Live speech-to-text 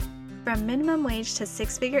From minimum wage to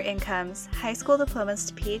six-figure incomes, high school diplomas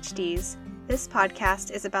to PhDs, this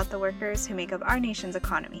podcast is about the workers who make up our nation's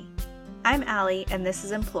economy. I'm Allie, and this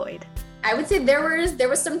is Employed. I would say there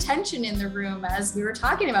was some tension in the room as we were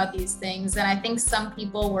talking about these things, and I think some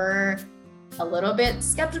people were a little bit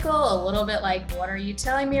skeptical, a little bit like, what are you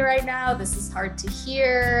telling me right now? This is hard to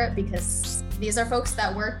hear, because these are folks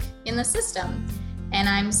that work in the system, and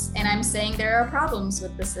I'm saying there are problems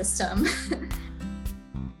with the system.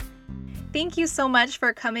 Thank you so much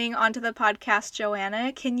for coming onto the podcast,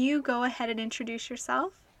 Joanna. Can you go ahead and introduce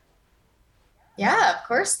yourself? Yeah, of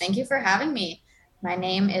course. Thank you for having me. My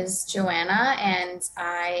name is Joanna, and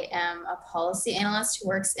I am a policy analyst who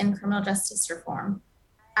works in criminal justice reform.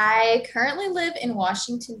 I currently live in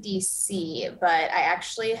Washington, D.C., but I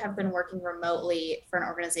actually have been working remotely for an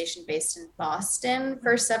organization based in Boston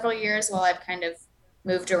for several years while I've kind of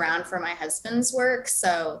moved around for my husband's work.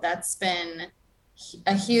 So that's been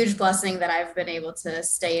a huge blessing that I've been able to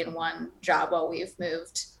stay in one job while we've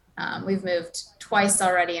moved. We've moved twice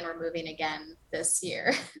already, and we're moving again this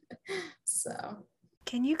year. So,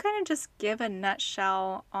 can you kind of just give a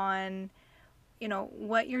nutshell on,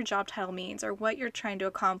 what your job title means or what you're trying to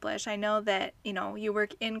accomplish? I know that, you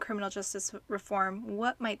work in criminal justice reform.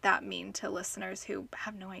 What might that mean to listeners who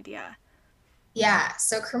have no idea? Yeah,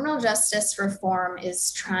 so criminal justice reform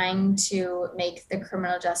is trying to make the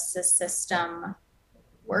criminal justice system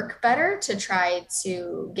work better, to try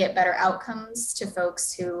to get better outcomes to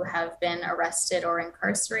folks who have been arrested or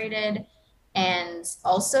incarcerated, and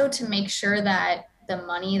also to make sure that the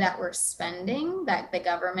money that we're spending, that the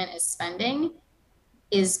government is spending,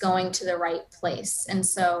 is going to the right place. And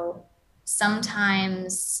so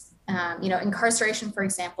sometimes, incarceration, for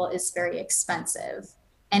example, is very expensive,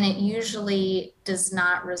 and it usually does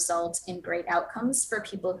not result in great outcomes for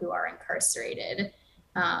people who are incarcerated.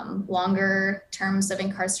 Longer terms of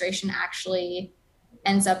incarceration actually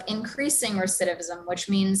ends up increasing recidivism, which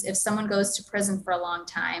means if someone goes to prison for a long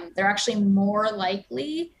time, they're actually more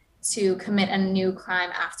likely to commit a new crime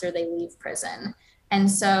after they leave prison.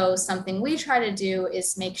 And so something we try to do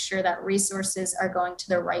is make sure that resources are going to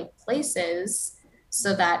the right places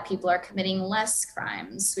so that people are committing less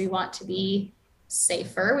crimes. We want to be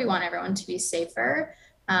safer. We want everyone to be safer.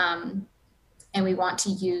 And we want to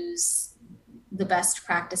use the best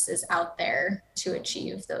practices out there to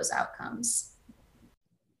achieve those outcomes.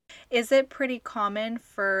 Is it pretty common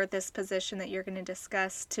for this position that you're going to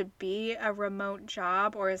discuss to be a remote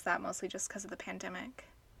job, or is that mostly just because of the pandemic?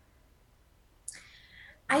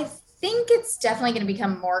 I think it's definitely going to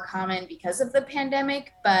become more common because of the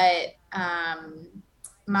pandemic, but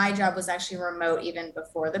my job was actually remote even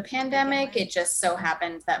before the pandemic. It just so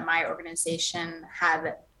happened that my organization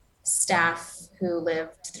had staff who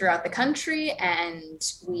lived throughout the country, and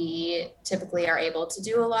we typically are able to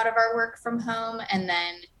do a lot of our work from home, and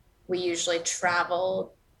then we usually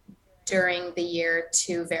travel during the year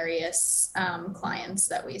to various clients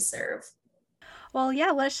that we serve. Well,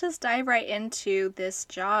 yeah, let's just dive right into this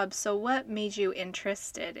job. So what made you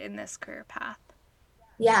interested in this career path?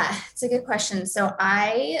 Yeah, it's a good question. So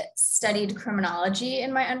I studied criminology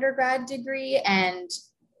in my undergrad degree, and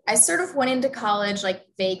I sort of went into college like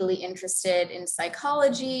vaguely interested in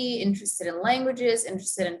psychology, interested in languages,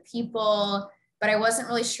 interested in people, but I wasn't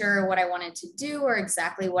really sure what I wanted to do or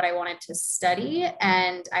exactly what I wanted to study.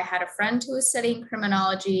 And I had a friend who was studying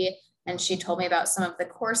criminology, and she told me about some of the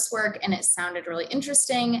coursework, and it sounded really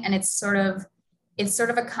interesting. And it's sort of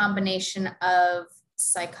a combination of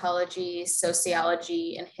psychology,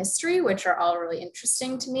 sociology, and history, which are all really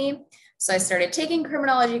interesting to me. So I started taking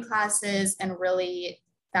criminology classes and really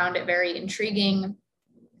found it very intriguing.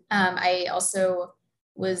 I also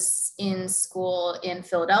was in school in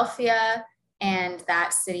Philadelphia, and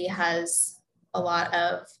that city has a lot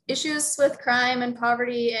of issues with crime and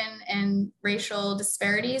poverty and racial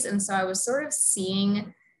disparities. And so I was sort of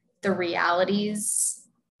seeing the realities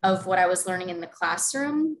of what I was learning in the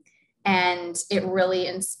classroom. And it really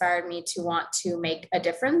inspired me to want to make a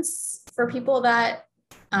difference for people that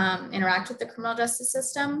interact with the criminal justice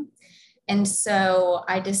system. And so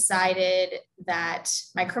I decided that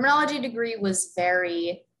my criminology degree was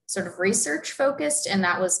very sort of research focused, and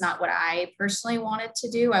that was not what I personally wanted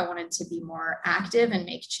to do. I wanted to be more active and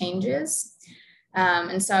make changes.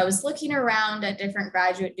 And so I was looking around at different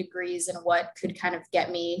graduate degrees and what could kind of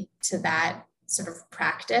get me to that sort of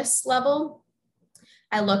practice level.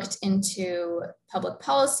 I looked into public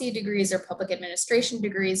policy degrees or public administration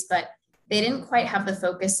degrees, but they didn't quite have the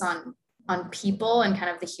focus on people and kind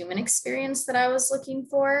of the human experience that I was looking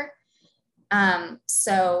for.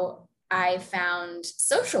 So I found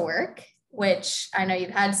social work, which I know you've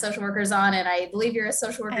had social workers on, and I believe you're a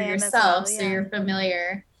social I worker am as yourself, well. so Yeah. you're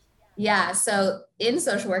familiar. Yeah, so in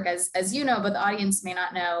social work, as you know, but the audience may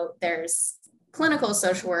not know, there's clinical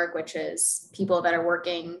social work, which is people that are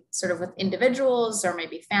working sort of with individuals or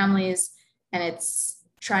maybe families, and it's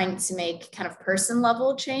trying to make kind of person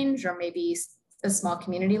level change or maybe a small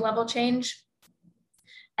community level change.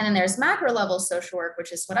 And then there's macro level social work,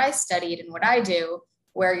 which is what I studied and what I do,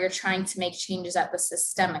 where you're trying to make changes at the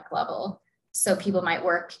systemic level. So people might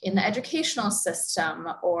work in the educational system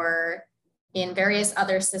or in various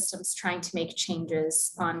other systems trying to make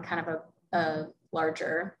changes on kind of a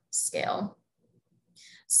larger scale.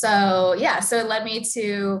 So yeah, so it led me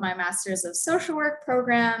to my master's of social work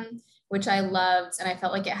program, which I loved. And I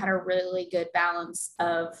felt like it had a really good balance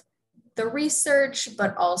of the research,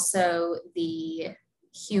 but also the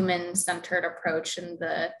human-centered approach and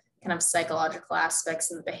the kind of psychological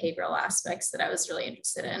aspects and the behavioral aspects that I was really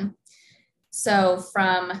interested in. So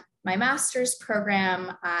from my master's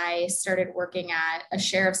program, I started working at a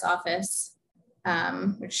sheriff's office,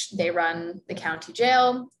 which they run the county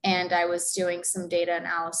jail. And I was doing some data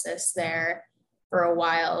analysis there for a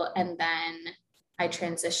while. And then I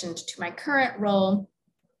transitioned to my current role,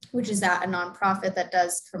 which is at a nonprofit that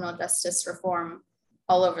does criminal justice reform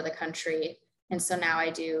all over the country. And so now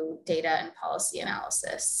I do data and policy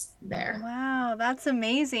analysis there. Wow, that's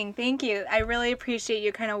amazing. Thank you. I really appreciate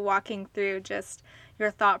you kind of walking through just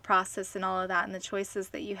your thought process and all of that and the choices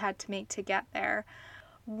that you had to make to get there.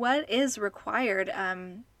 What is required,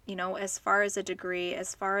 as far as a degree,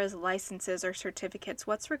 as far as licenses or certificates,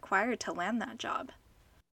 what's required to land that job?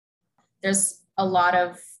 There's a lot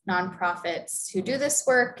of nonprofits who do this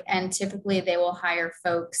work, and typically they will hire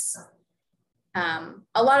folks.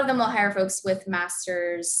 A lot of them will hire folks with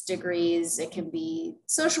master's degrees. It can be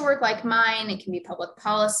social work like mine. It can be public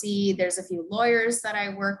policy. There's a few lawyers that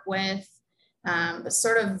I work with. But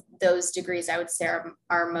sort of those degrees I would say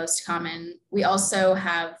are most common. We also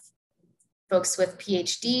have folks with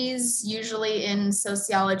PhDs, usually in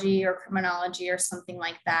sociology or criminology or something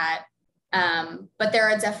like that. But there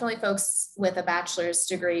are definitely folks with a bachelor's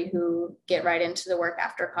degree who get right into the work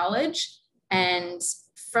after college. And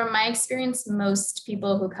from my experience, most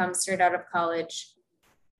people who come straight out of college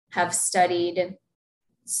have studied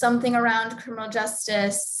something around criminal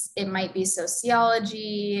justice. It might be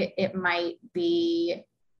sociology. It might be,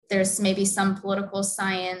 there's maybe some political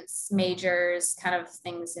science majors, kind of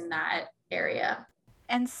things in that area.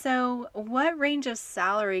 And so, what range of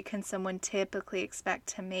salary can someone typically expect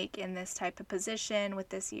to make in this type of position with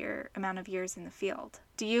this amount of years in the field?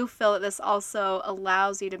 Do you feel that this also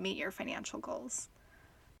allows you to meet your financial goals?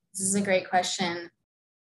 This is a great question.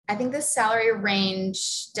 I think the salary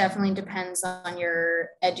range definitely depends on your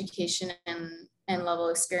education and level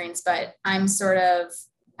of experience, but I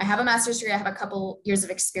have a master's degree, I have a couple years of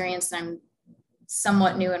experience, and I'm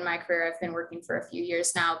somewhat new in my career. I've been working for a few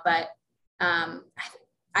years now, but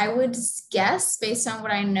I would guess, based on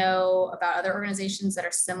what I know about other organizations that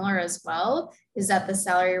are similar as well, is that the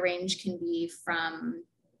salary range can be from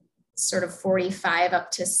sort of 45 up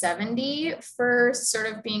to 70 for sort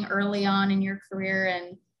of being early on in your career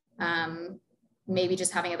and maybe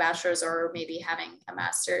just having a bachelor's or maybe having a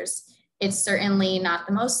master's. It's certainly not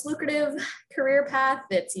the most lucrative career path.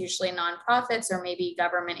 It's usually nonprofits or maybe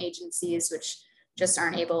government agencies, which just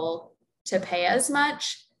aren't able to pay as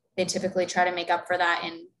much. They typically try to make up for that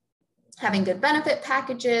in having good benefit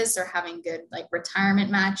packages or having good like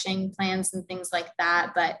retirement matching plans and things like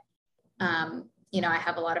that. But I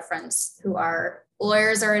have a lot of friends who are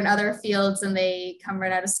lawyers or in other fields, and they come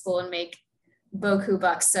right out of school and make boku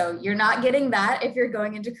bucks. So you're not getting that if you're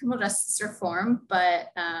going into criminal justice reform,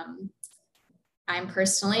 but I'm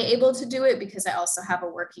personally able to do it because I also have a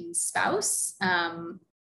working spouse.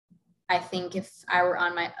 I think if I were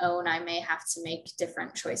on my own, I may have to make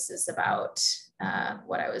different choices about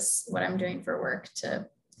what I'm doing for work to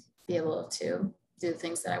be able to do the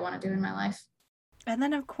things that I want to do in my life. And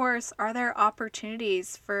then, of course, are there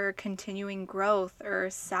opportunities for continuing growth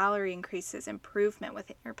or salary increases, improvement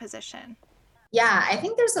within your position? Yeah, I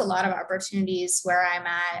think there's a lot of opportunities where I'm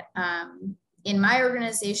at. In my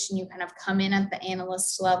organization, you kind of come in at the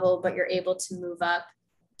analyst level, but you're able to move up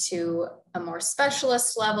to a more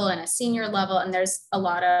specialist level and a senior level. And there's a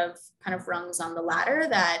lot of kind of rungs on the ladder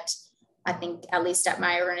that I think, at least at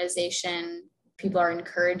my organization, people are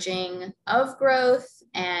encouraging of growth,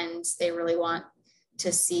 and they really want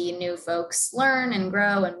to see new folks learn and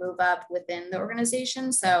grow and move up within the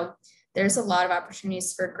organization. So there's a lot of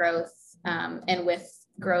opportunities for growth. And with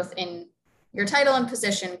growth in your title and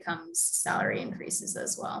position comes salary increases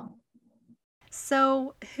as well.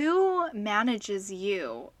 So, who manages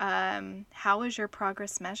you? How is your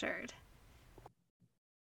progress measured?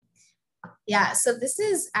 Yeah, so this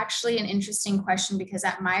is actually an interesting question because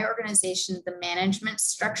at my organization, the management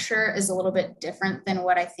structure is a little bit different than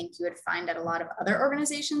what I think you would find at a lot of other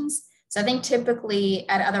organizations. So I think typically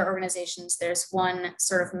at other organizations, there's one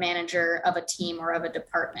sort of manager of a team or of a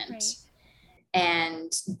department, Right.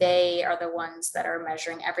 and they are the ones that are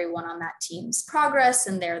measuring everyone on that team's progress,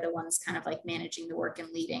 and they're the ones kind of like managing the work and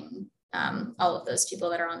leading all of those people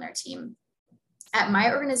that are on their team. At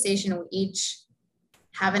my organization, we each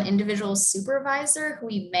have an individual supervisor who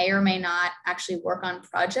we may or may not actually work on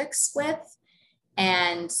projects with.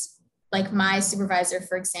 And like my supervisor,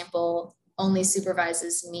 for example, only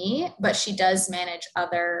supervises me, but she does manage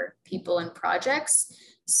other people and projects.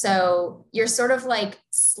 So you're sort of like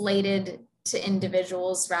slated to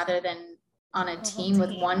individuals rather than on a A whole team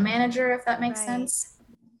with one team. manager, if that makes Right. sense.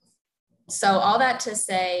 So all that to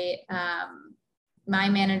say, my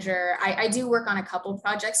manager, I do work on a couple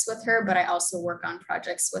projects with her, but I also work on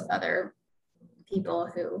projects with other people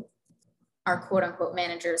who are quote unquote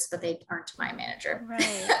managers, but they aren't my manager.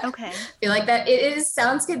 Right. I Okay. feel like that it is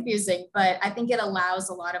sounds confusing, but I think it allows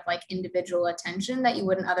a lot of like individual attention that you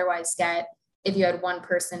wouldn't otherwise get if you had one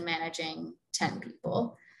person managing 10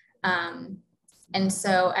 people. Um, and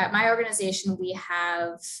so at my organization, we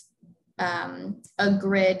have a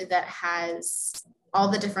grid that has all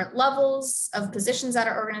the different levels of positions at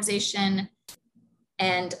our organization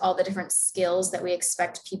and all the different skills that we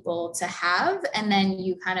expect people to have. And then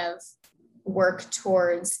you kind of work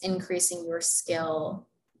towards increasing your skill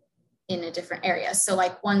in a different area. So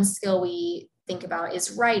like one skill we think about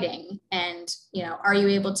is writing. And, are you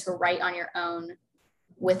able to write on your own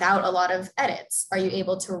without a lot of edits? Are you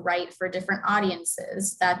able to write for different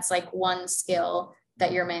audiences? That's like one skill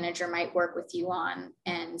that your manager might work with you on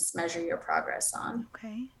and measure your progress on.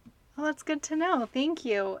 Okay. Well, that's good to know. Thank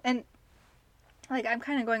you. And like, I'm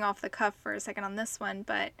kind of going off the cuff for a second on this one,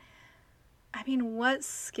 but I mean, what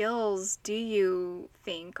skills do you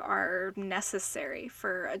think are necessary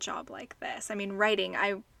for a job like this? I mean, writing,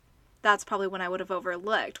 that's probably one I would have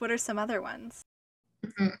overlooked. What are some other ones?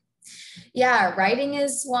 Mhm. Yeah, writing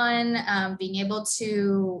is one. Being able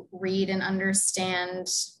to read and understand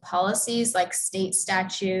policies like state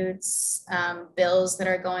statutes, bills that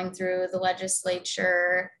are going through the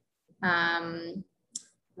legislature, um,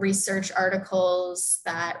 research articles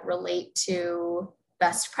that relate to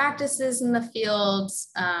best practices in the field.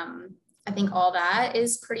 I think all that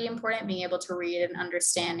is pretty important, being able to read and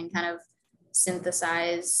understand and kind of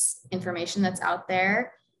synthesize information that's out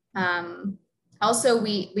there. Also,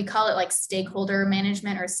 we call it like stakeholder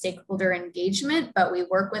management or stakeholder engagement, but we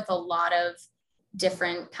work with a lot of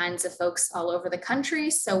different kinds of folks all over the country.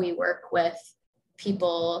 So we work with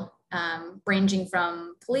people ranging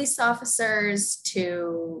from police officers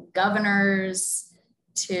to governors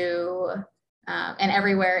to and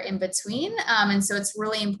everywhere in between. And so it's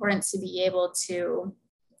really important to be able to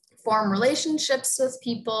form relationships with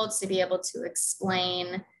people, to be able to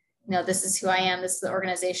explain, this is who I am, this is the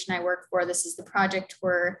organization I work for, this is the project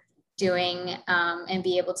we're doing, and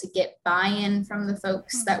be able to get buy-in from the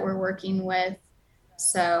folks that we're working with.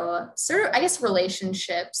 So sort of, I guess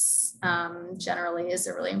relationships generally is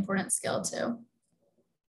a really important skill too.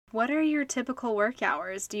 What are your typical work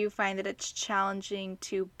hours? Do you find that it's challenging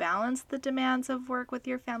to balance the demands of work with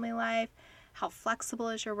your family life? How flexible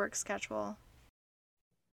is your work schedule?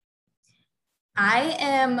 I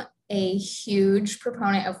am a huge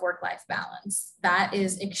proponent of work-life balance. That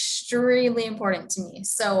is extremely important to me.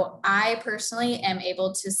 So I personally am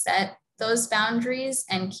able to set those boundaries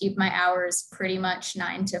and keep my hours pretty much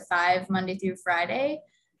 9 to 5, Monday through Friday.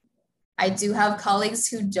 I do have colleagues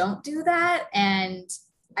who don't do that. And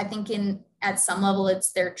I think at some level,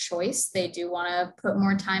 it's their choice. They do want to put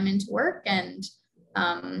more time into work, and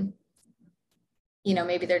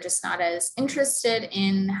maybe they're just not as interested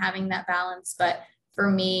in having that balance. But for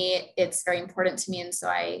me, it's very important to me. And so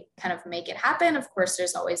I kind of make it happen. Of course,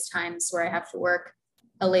 there's always times where I have to work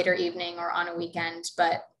a later evening or on a weekend.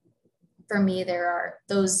 But for me,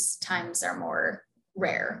 those times are more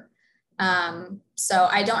rare. So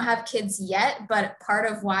I don't have kids yet, but part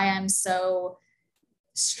of why I'm so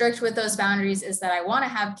strict with those boundaries is that I want to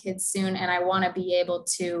have kids soon, and I want to be able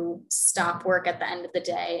to stop work at the end of the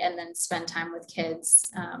day and then spend time with kids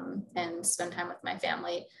and spend time with my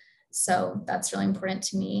family. So that's really important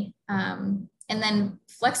to me. And then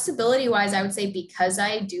flexibility wise, I would say because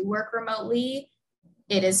I do work remotely,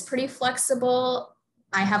 it is pretty flexible.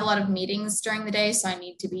 I have a lot of meetings during the day, so I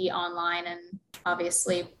need to be online and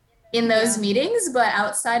obviously in those meetings. But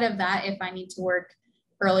outside of that, if I need to work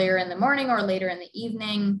earlier in the morning or later in the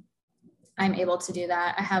evening, I'm able to do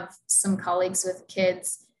that. I have some colleagues with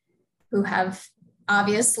kids who have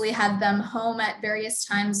obviously had them home at various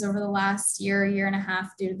times over the last year and a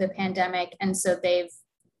half due to the pandemic. And so they've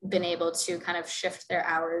been able to kind of shift their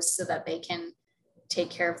hours so that they can take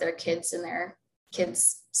care of their kids and their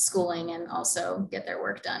kids' schooling and also get their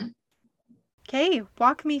work done. Okay,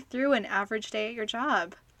 walk me through an average day at your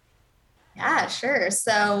job. Yeah, sure.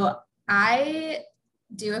 So I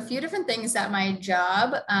do a few different things at my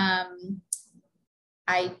job.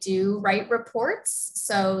 I do write reports.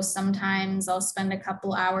 So sometimes I'll spend a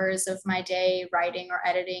couple hours of my day writing or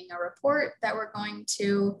editing a report that we're going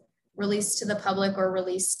to release to the public or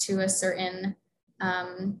release to a certain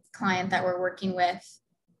client that we're working with.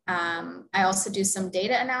 I also do some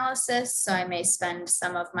data analysis. So I may spend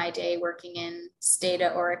some of my day working in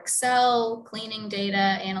Stata or Excel, cleaning data,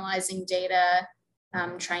 analyzing data,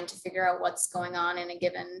 trying to figure out what's going on in a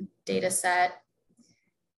given data set.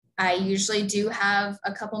 I usually do have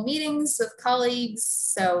a couple meetings with colleagues.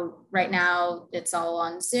 So right now it's all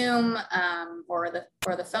on Zoom or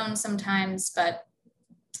the phone sometimes, but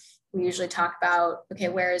we usually talk about, okay,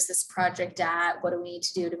 where is this project at? What do we need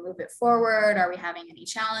to do to move it forward? Are we having any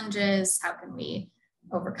challenges? How can we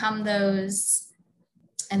overcome those?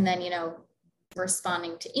 And then,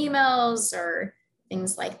 responding to emails or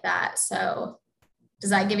things like that. So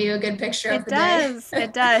does that give you a good picture of It the day? does.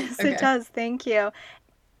 It does. Okay. It does. Thank you.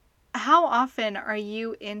 How often are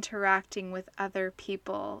you interacting with other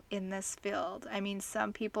people in this field? I mean,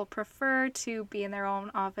 some people prefer to be in their own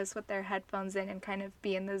office with their headphones in and kind of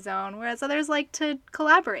be in the zone, whereas others like to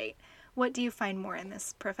collaborate. What do you find more in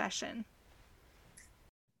this profession?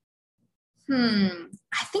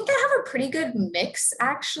 I think I have a pretty good mix,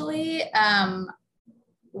 actually.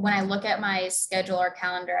 When I look at my schedule or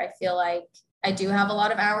calendar, I feel like I do have a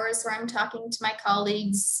lot of hours where I'm talking to my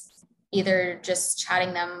colleagues, either just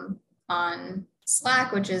chatting them on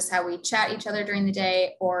Slack, which is how we chat each other during the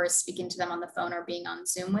day, or speaking to them on the phone or being on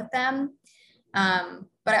Zoom with them.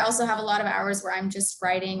 But I also have a lot of hours where I'm just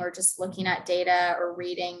writing or just looking at data or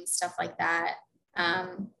reading, stuff like that.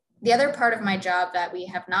 The other part of my job that we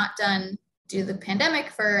have not done due to the pandemic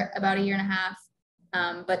for about a year and a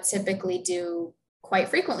half, but typically do quite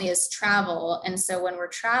frequently is travel. And so when we're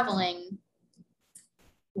traveling,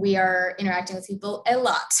 we are interacting with people a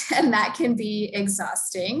lot, and that can be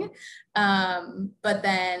exhausting. But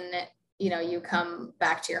then, you come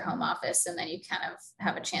back to your home office and then you kind of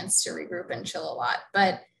have a chance to regroup and chill a lot.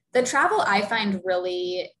 But the travel I find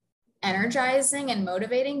really energizing and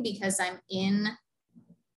motivating because I'm in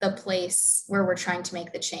the place where we're trying to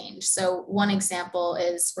make the change. So one example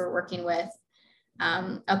is we're working with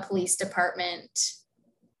a police department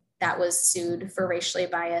that was sued for racially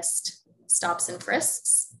biased stops and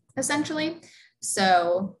frisks, essentially.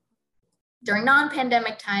 So during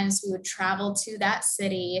non-pandemic times, we would travel to that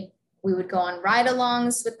city. We would go on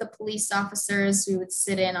ride-alongs with the police officers. We would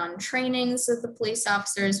sit in on trainings with the police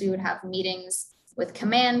officers. We would have meetings with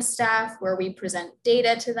command staff where we present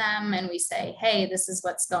data to them and we say, hey, this is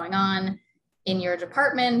what's going on in your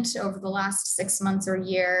department over the last 6 months or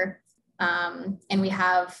year. And we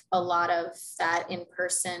have a lot of that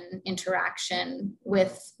in-person interaction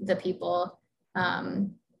with the people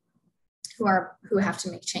who have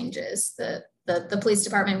to make changes. The police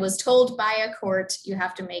department was told by a court, you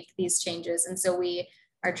have to make these changes. And so we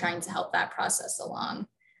are trying to help that process along.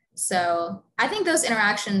 So I think those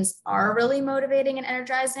interactions are really motivating and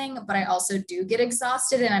energizing, but I also do get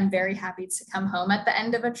exhausted, and I'm very happy to come home at the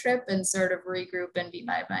end of a trip and sort of regroup and be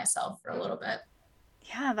by myself for a little bit.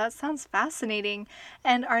 Yeah, that sounds fascinating.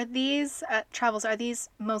 And are these travels, are these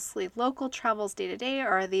mostly local travels day to day, or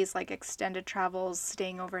are these like extended travels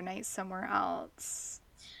staying overnight somewhere else?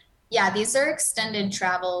 Yeah, these are extended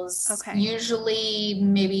travels, Okay. usually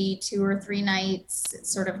maybe 2 or 3 nights. It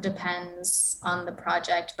sort of depends on the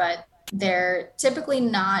project, but they're typically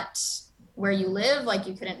not where you live. Like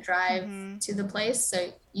you couldn't drive Mm-hmm. to the place.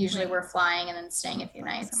 So usually Right. we're flying and then staying a few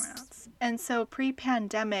Flying somewhere nights. else. And so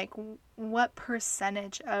pre-pandemic, what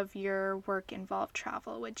percentage of your work involved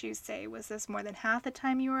travel, would you say? Was this more than half the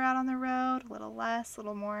time you were out on the road? A little less, a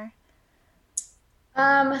little more?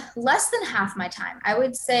 Less than half my time. I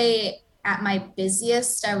would say at my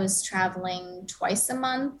busiest, I was traveling twice a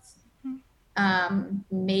month, Hmm.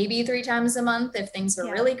 maybe 3 times a month if things were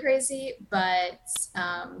Yeah. really crazy. But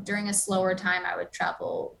during a slower time, I would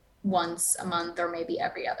travel once a month or maybe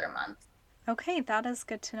every other month. Okay, that is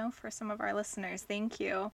good to know for some of our listeners. Thank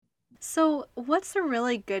you. So, what's a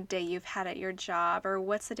really good day you've had at your job, or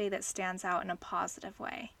what's a day that stands out in a positive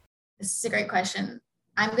way? This is a great question.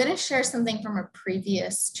 I'm going to share something from a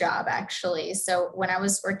previous job, actually. So when I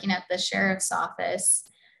was working at the sheriff's office,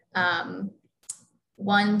 um,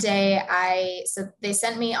 one day so they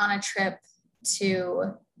sent me on a trip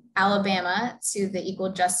to Alabama to the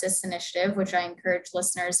Equal Justice Initiative, which I encourage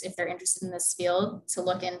listeners, if they're interested in this field, to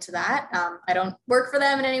look into that. I don't work for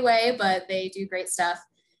them in any way, but they do great stuff.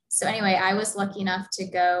 So anyway, I was lucky enough to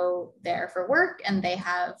go there for work, and they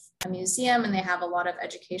have a museum and they have a lot of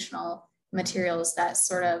educational materials that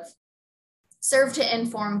sort of serve to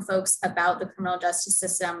inform folks about the criminal justice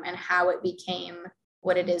system and how it became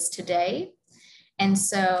what it is today. And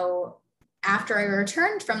so after I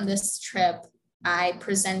returned from this trip, I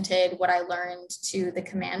presented what I learned to the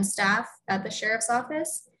command staff at the sheriff's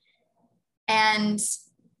office. And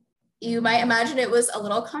you might imagine it was a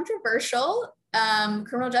little controversial.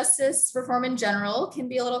 Criminal justice reform in general can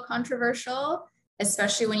be a little controversial,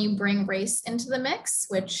 especially when you bring race into the mix,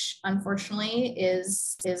 which unfortunately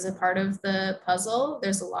is a part of the puzzle.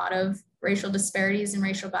 There's a lot of racial disparities and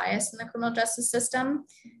racial bias in the criminal justice system.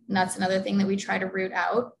 And that's another thing that we try to root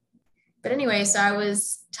out. But anyway, so I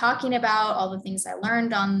was talking about all the things I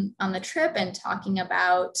learned on the trip, and talking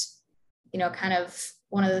about, kind of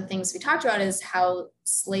one of the things we talked about is how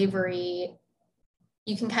slavery,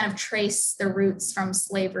 you can kind of trace the roots from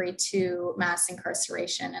slavery to mass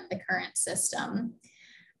incarceration and the current system.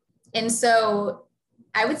 And so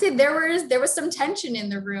I would say there was some tension in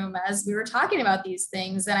the room as we were talking about these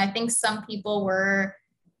things. And I think some people were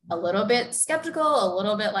a little bit skeptical, a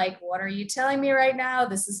little bit like, what are you telling me right now?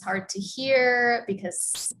 This is hard to hear,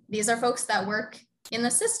 because these are folks that work in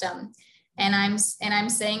the system. And I'm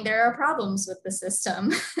saying there are problems with the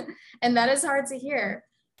system and that is hard to hear.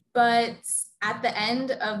 But at the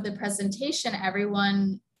end of the presentation,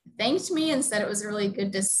 everyone thanked me and said it was a really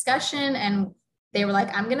good discussion. And they were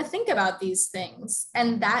like, I'm going to think about these things.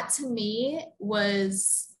 And that to me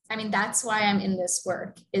that's why I'm in this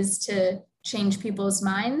work, is to change people's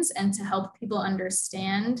minds and to help people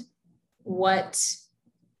understand what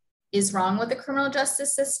is wrong with the criminal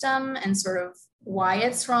justice system and sort of why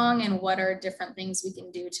it's wrong and what are different things we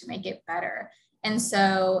can do to make it better. And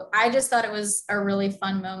so I just thought it was a really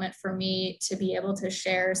fun moment for me to be able to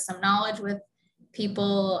share some knowledge with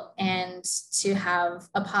people and to have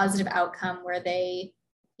a positive outcome where they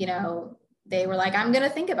were like, I'm going to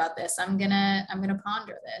think about this. I'm going to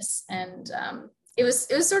ponder this. And it was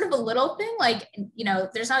sort of a little thing, like,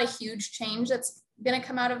 there's not a huge change that's going to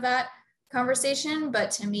come out of that conversation.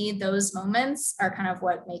 But to me, those moments are kind of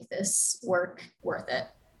what make this work worth it.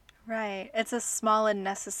 Right. It's a small and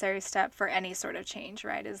necessary step for any sort of change,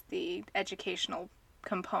 right? Is the educational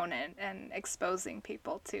component and exposing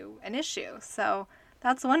people to an issue. So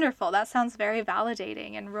that's wonderful. That sounds very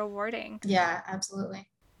validating and rewarding. Yeah, absolutely.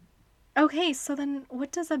 Okay, so then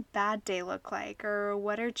what does a bad day look like, or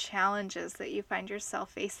what are challenges that you find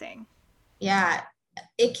yourself facing? Yeah,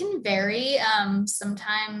 it can vary.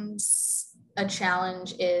 Sometimes a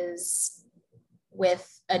challenge is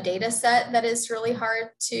with a data set that is really hard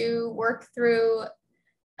to work through.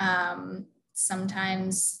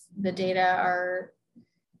 Sometimes the data are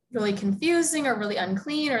really confusing or really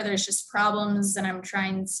unclean, or there's just problems and I'm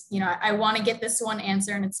trying to, I want to get this one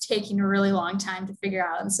answer and it's taking a really long time to figure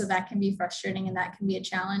out. And so that can be frustrating and that can be a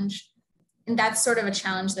challenge. And that's sort of a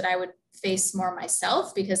challenge that I would face more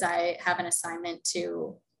myself, because I have an assignment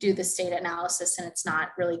to do this data analysis and it's not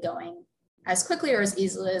really going as quickly or as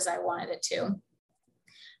easily as I wanted it to.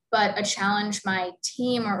 But a challenge my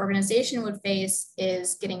team or organization would face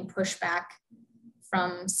is getting pushback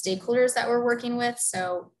from stakeholders that we're working with.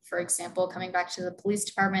 So for example, coming back to the police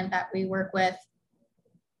department that we work with,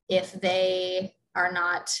 if they are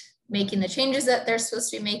not making the changes that they're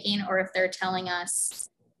supposed to be making, or if they're telling us,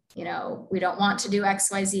 we don't want to do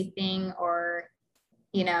XYZ thing, or,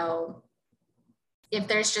 if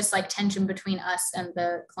there's just like tension between us and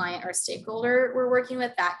the client or stakeholder we're working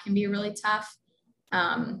with, that can be really tough.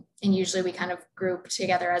 And usually we kind of group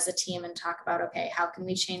together as a team and talk about, okay, how can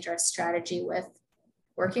we change our strategy with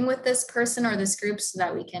working with this person or this group so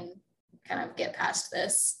that we can kind of get past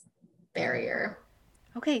this barrier.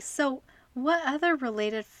 Okay, so what other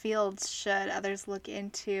related fields should others look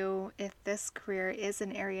into if this career is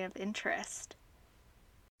an area of interest?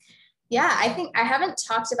 Yeah, I think I haven't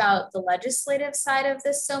talked about the legislative side of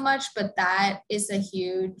this so much, but that is a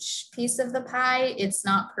huge piece of the pie. It's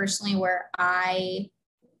not personally where I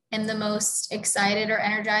am the most excited or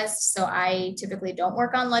energized. So I typically don't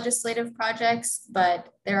work on legislative projects, but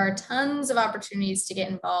there are tons of opportunities to get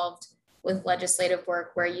involved with legislative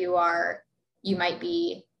work where you might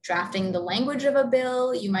be drafting the language of a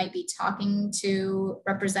bill. You might be talking to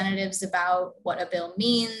representatives about what a bill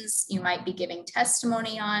means. You might be giving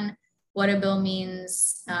testimony on what a bill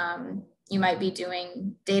means. You might be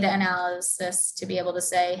doing data analysis to be able to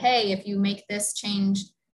say, hey, if you make this change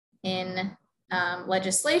in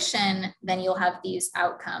legislation, then you'll have these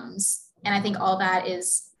outcomes. And I think all that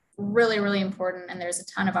is really, really important. And there's a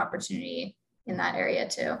ton of opportunity in that area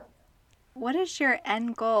too. What is your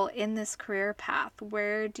end goal in this career path?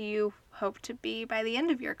 Where do you hope to be by the end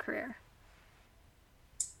of your career?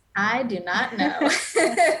 I do not know.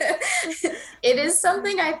 It is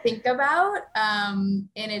something I think about, and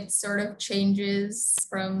it sort of changes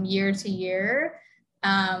from year to year.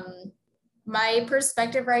 My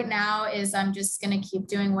perspective right now is I'm just going to keep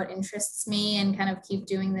doing what interests me and kind of keep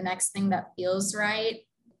doing the next thing that feels right.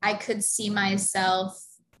 I could see myself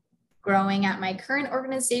growing at my current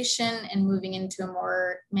organization and moving into a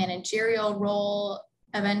more managerial role.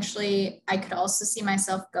 Eventually, I could also see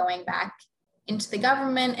myself going back into the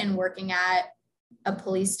government and working at a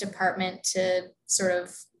police department to sort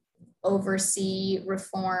of oversee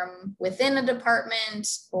reform within a department,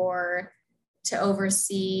 or to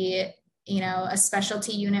oversee, a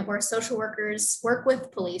specialty unit where social workers work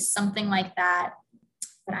with police, something like that.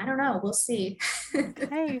 But I don't know. We'll see.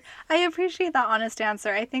 Okay. I appreciate that honest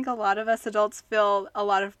answer. I think a lot of us adults feel a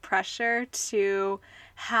lot of pressure to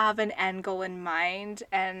have an end goal in mind,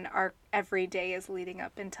 and our every day is leading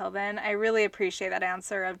up until then. I really appreciate that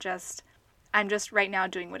answer of I'm just right now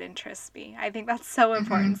doing what interests me. I think that's so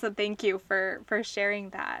important. So thank you for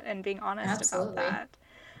sharing that and being honest about that.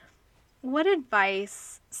 What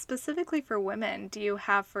advice specifically for women do you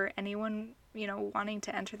have for anyone, wanting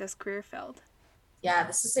to enter this career field? Yeah,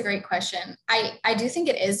 this is a great question. I do think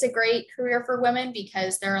it is a great career for women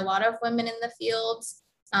because there are a lot of women in the field,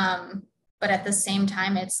 but at the same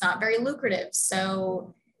time, it's not very lucrative.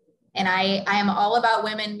 So, and I am all about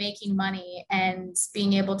women making money and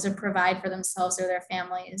being able to provide for themselves or their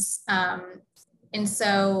families. And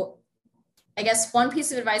so I guess one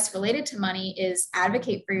piece of advice related to money is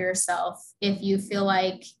advocate for yourself. If you feel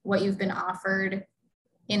like what you've been offered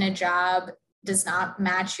in a job does not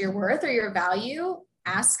match your worth or your value,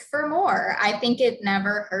 ask for more. I think it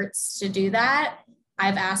never hurts to do that.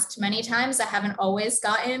 I've asked many times. I haven't always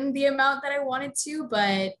gotten the amount that I wanted to,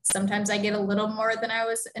 but sometimes I get a little more than I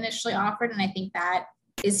was initially offered. And I think that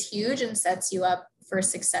is huge and sets you up for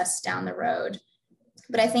success down the road.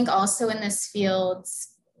 But I think also in this field,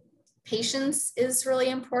 patience is really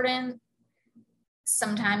important.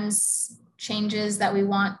 Sometimes changes that we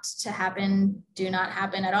want to happen do not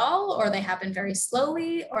happen at all, or they happen very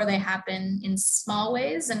slowly, or they happen in small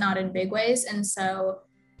ways and not in big ways. And so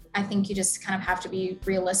I think you just kind of have to be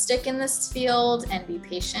realistic in this field and be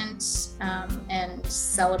patient, and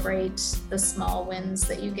celebrate the small wins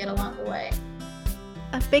that you get along the way.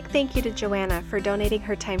 A big thank you to Joanna for donating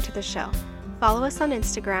her time to the show. Follow us on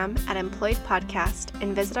Instagram at Employed Podcast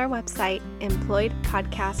and visit our website,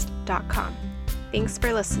 employedpodcast.com. Thanks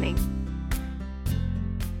for listening.